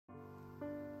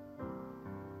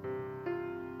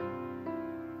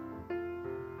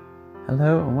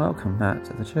Hello and welcome back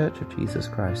to the Church of Jesus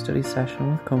Christ study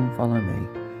session with Come Follow Me.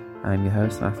 I'm your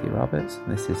host Matthew Roberts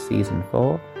and this is Season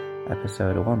 4,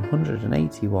 Episode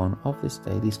 181 of this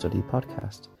daily study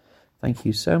podcast. Thank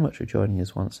you so much for joining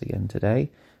us once again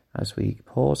today as we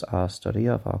pause our study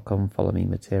of our Come Follow Me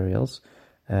materials.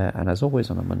 And as always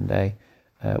on a Monday,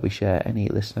 we share any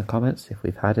listener comments if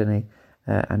we've had any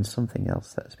and something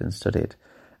else that's been studied.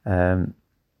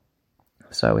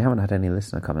 So we haven't had any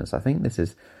listener comments. I think this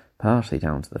is partially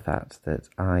down to the fact that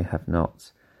I have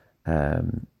not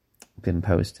been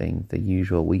posting the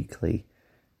usual weekly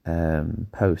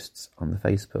posts on the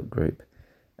Facebook group,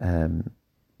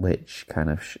 which kind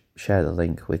of share the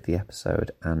link with the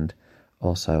episode and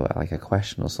also like a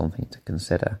question or something to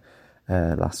consider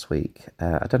last week.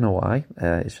 I don't know why.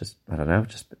 It's just, I don't know,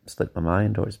 just slipped my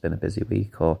mind, or it's been a busy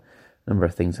week, or a number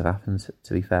of things have happened,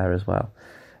 to be fair, as well.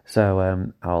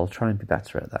 So I'll try and be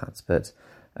better at that. But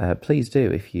please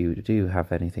do, if you do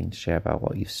have anything to share about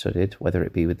what you've studied, whether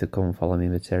it be with the Come Follow Me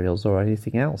materials or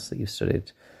anything else that you've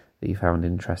studied that you found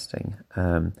interesting,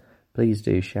 please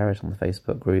do share it on the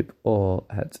Facebook group or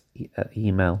at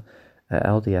email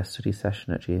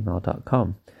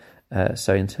ldsstudysession@gmail.com.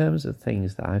 So in terms of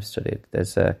things that I've studied,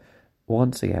 there's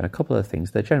once again a couple of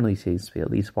things. There generally seems to be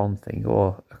at least one thing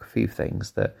or a few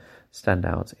things that stand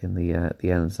out in the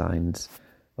Ensigns,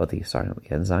 or the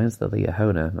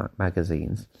Liahona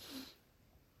magazines.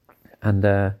 And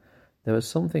there was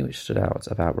something which stood out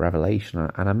about Revelation,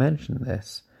 and I mentioned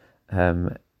this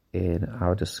in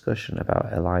our discussion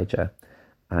about Elijah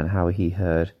and how he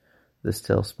heard the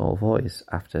still small voice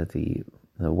after the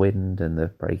wind and the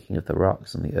breaking of the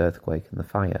rocks and the earthquake and the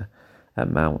fire at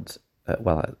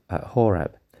at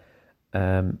Horeb.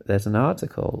 There's an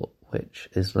article which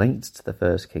is linked to the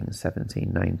 1 Kings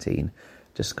 17:19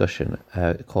 discussion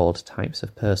called Types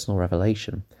of Personal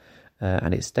Revelation,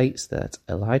 and it states that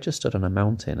Elijah stood on a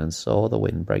mountain and saw the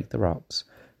wind break the rocks,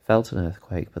 felt an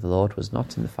earthquake, but the Lord was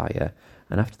not in the fire,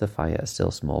 and after the fire a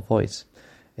still small voice.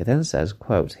 It then says,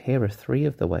 quote, "Here are three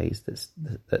of the ways that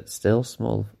still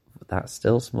small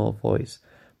voice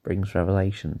brings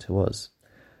revelation to us."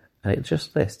 And it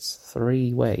just lists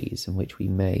three ways in which we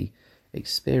may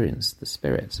experience the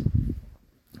Spirit.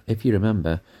 If you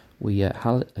remember, we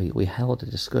held a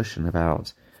discussion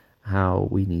about how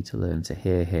we need to learn to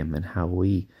hear him and how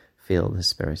we feel the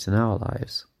Spirit in our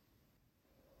lives.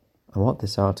 And what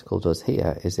this article does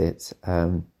here is it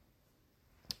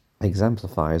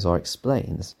exemplifies or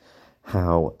explains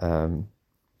how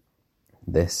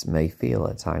this may feel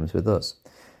at times with us.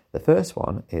 The first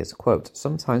one is, quote,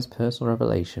 "Sometimes personal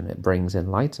revelation, it brings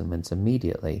enlightenment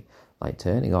immediately, like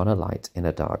turning on a light in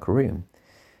a dark room."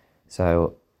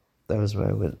 So those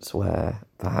moments where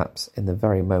perhaps in the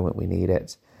very moment we need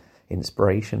it,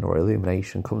 inspiration or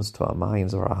illumination comes to our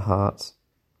minds or our hearts,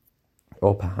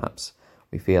 or perhaps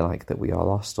we feel like that we are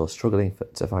lost or struggling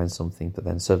to find something, but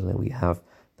then suddenly we have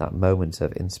that moment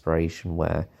of inspiration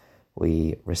where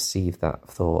we receive that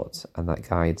thought and that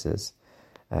guides us.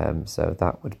 So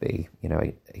that would be,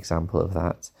 an example of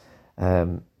that.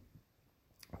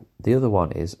 Another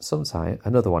one is sometimes,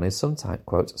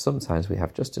 quote, "Sometimes we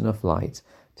have just enough light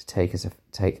to take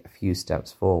a few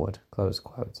steps forward," close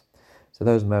quote. So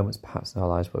those moments perhaps in our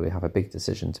lives where we have a big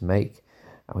decision to make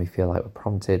and we feel like we're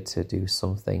prompted to do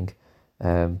something,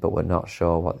 but we're not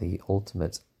sure what the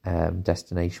ultimate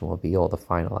destination will be or the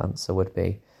final answer would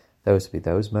be. Those would be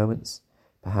those moments,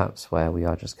 perhaps where we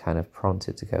are just kind of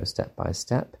prompted to go step by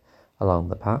step along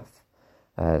the path.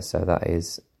 So that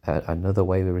is another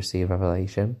way we receive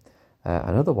revelation.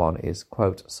 Another one is,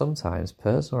 quote, "Sometimes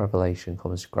personal revelation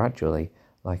comes gradually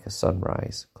like a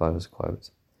sunrise," close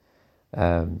quote.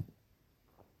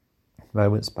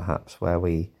 Moments perhaps where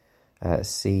we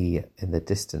see in the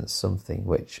distance something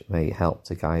which may help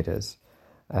to guide us.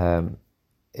 I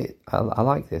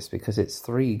like this because it's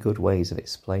three good ways of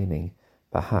explaining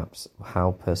perhaps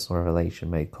how personal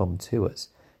revelation may come to us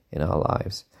in our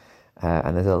lives.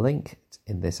 And there's a link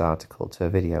in this article to a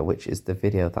video, which is the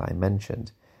video that I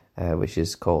mentioned, which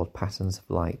is called Patterns of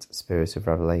Light, Spirit of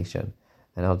Revelation.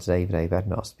 And Elder David A.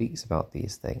 Bednar speaks about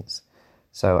these things.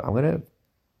 So I'm going to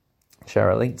share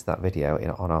a link to that video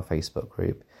on our Facebook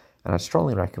group, and I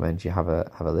strongly recommend you have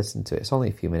a listen to it. It's only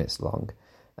a few minutes long,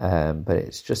 but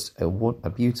it's just a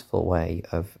beautiful way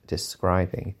of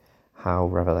describing how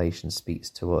revelation speaks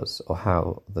to us, or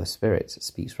how the Spirit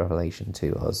speaks revelation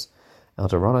to us.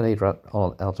 Elder Ronald A.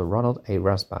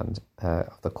 Rasband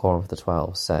of the Quorum of the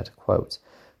 12 said, quote,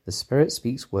 "The Spirit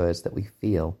speaks words that we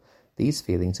feel. These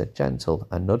feelings are gentle,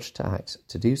 a nudge to act,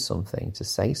 to do something, to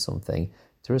say something,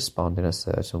 to respond in a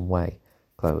certain way,"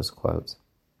 close quote.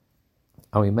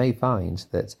 And we may find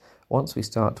that once we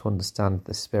start to understand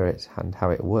the Spirit and how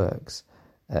it works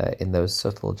in those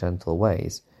subtle, gentle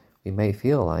ways, we may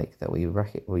feel like that we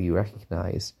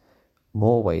recognise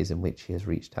more ways in which he has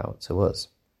reached out to us.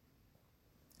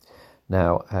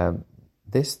 Now,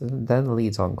 this then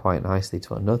leads on quite nicely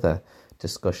to another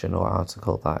discussion or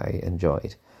article that I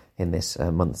enjoyed in this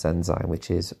month's Enzyme, which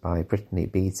is by Brittany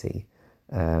Beattie,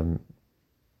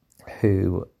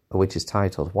 which is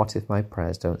titled, "What If My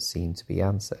Prayers Don't Seem to Be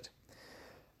Answered?"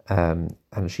 And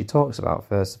she talks about,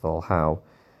 first of all, how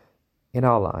in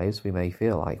our lives we may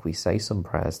feel like we say some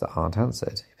prayers that aren't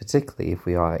answered, particularly if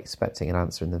we are expecting an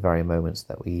answer in the very moments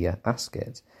that we ask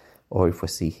it, or if we're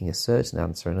seeking a certain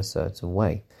answer in a certain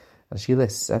way. And she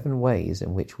lists 7 ways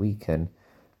in which we can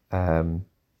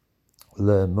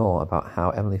learn more about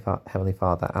how Heavenly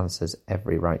Father answers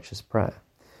every righteous prayer.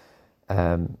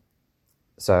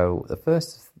 So the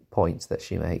first point that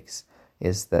she makes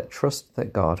is that trust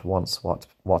that God wants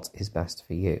what is best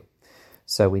for you.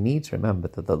 So we need to remember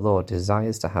that the Lord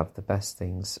desires to have the best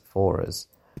things for us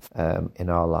in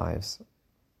our lives.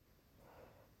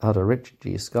 Elder Richard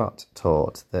G. Scott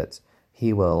taught that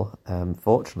he will,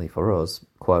 fortunately for us,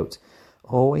 quote,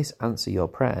 always answer your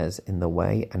prayers in the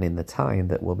way and in the time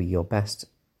that will be your best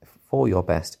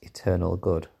eternal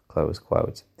good, close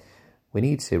quote. We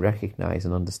need to recognize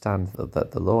and understand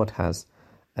that the Lord has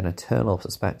an eternal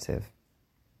perspective,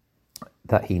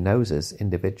 that he knows us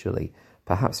individually,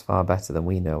 perhaps far better than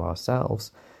we know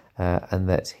ourselves, and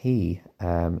that he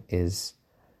is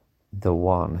the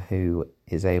one who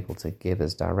is able to give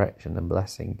us direction and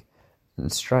blessing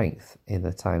and strength in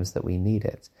the times that we need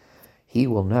it. He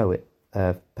will know it,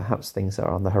 perhaps things that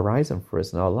are on the horizon for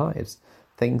us in our lives,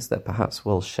 things that perhaps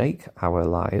will shake our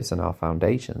lives and our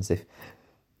foundations. If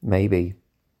maybe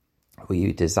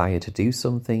we desire to do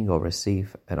something or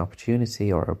receive an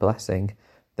opportunity or a blessing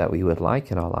that we would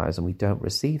like in our lives and we don't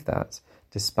receive that,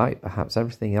 despite perhaps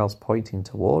everything else pointing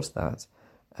towards that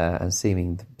and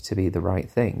seeming to be the right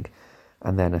thing.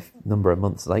 And then a number of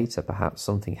months later, perhaps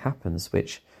something happens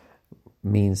which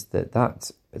means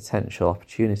that potential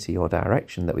opportunity or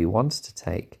direction that we wanted to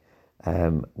take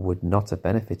would not have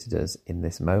benefited us in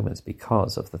this moment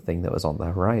because of the thing that was on the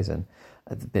horizon.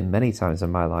 There have been many times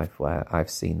in my life where I've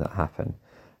seen that happen.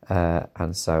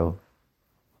 And so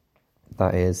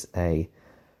that is a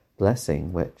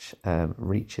blessing which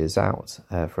reaches out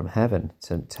from heaven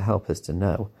to help us to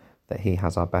know that he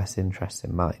has our best interests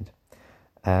in mind.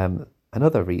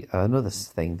 Another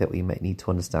thing that we may need to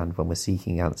understand when we're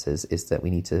seeking answers is that we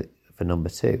need to, for number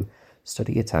 2,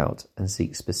 study it out and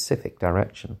seek specific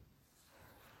direction.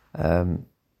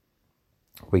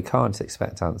 We can't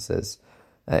expect answers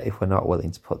if we're not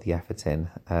willing to put the effort in.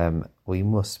 We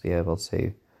must be able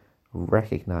to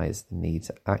recognize the need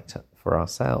to act for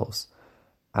ourselves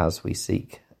as we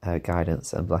seek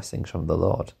guidance and blessings from the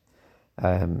Lord.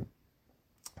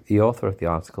 The author of the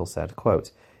article said,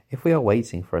 quote, "If we are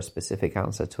waiting for a specific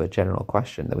answer to a general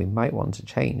question, then we might want to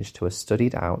change to a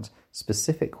studied out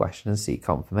specific question and seek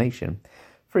confirmation.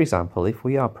 For example, if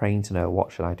we are praying to know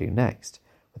what should I do next,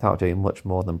 without doing much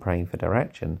more than praying for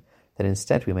direction, then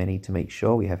instead we may need to make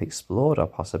sure we have explored our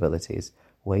possibilities,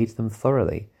 weighed them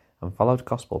thoroughly, and followed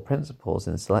gospel principles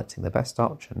in selecting the best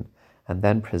option, and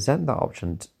then present that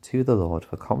option to the Lord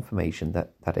for confirmation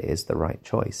that it is the right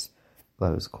choice."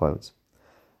 Close quote.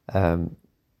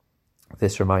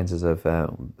 This reminds us of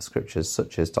scriptures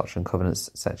such as Doctrine and Covenants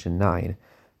section 9,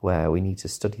 where we need to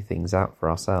study things out for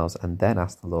ourselves and then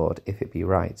ask the Lord if it be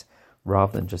right,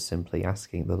 rather than just simply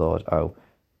asking the Lord, "Oh,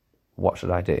 what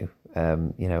should I do?"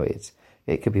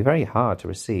 It could be very hard to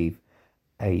receive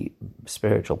a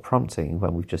spiritual prompting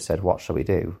when we've just said, "What shall we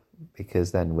do?"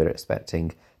 Because then we're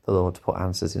expecting the Lord to put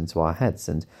answers into our heads.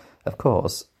 And of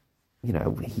course,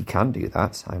 he can do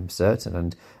that, I'm certain,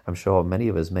 and I'm sure many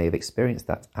of us may have experienced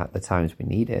that at the times we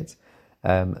need it.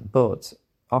 But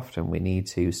often we need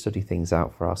to study things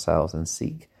out for ourselves and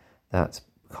seek that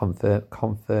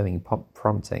confirming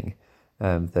prompting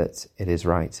that it is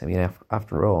right. I mean,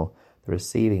 after all, the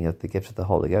receiving of the gift of the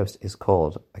Holy Ghost is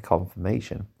called a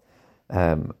confirmation.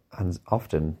 And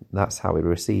often that's how we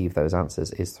receive those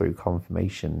answers, is through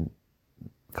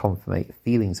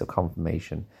feelings of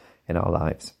confirmation in our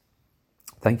lives.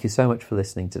 Thank you so much for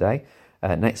listening today.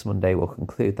 Next Monday we'll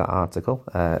conclude that article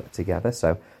together,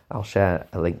 so I'll share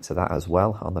a link to that as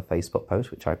well on the Facebook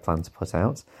post, which I plan to put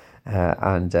out.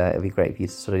 And it'd be great for you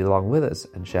to study along with us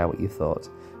and share what you thought.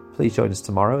 Please join us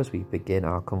tomorrow as we begin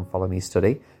our Come Follow Me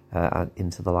study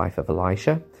into the life of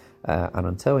Elisha. And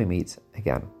until we meet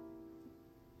again,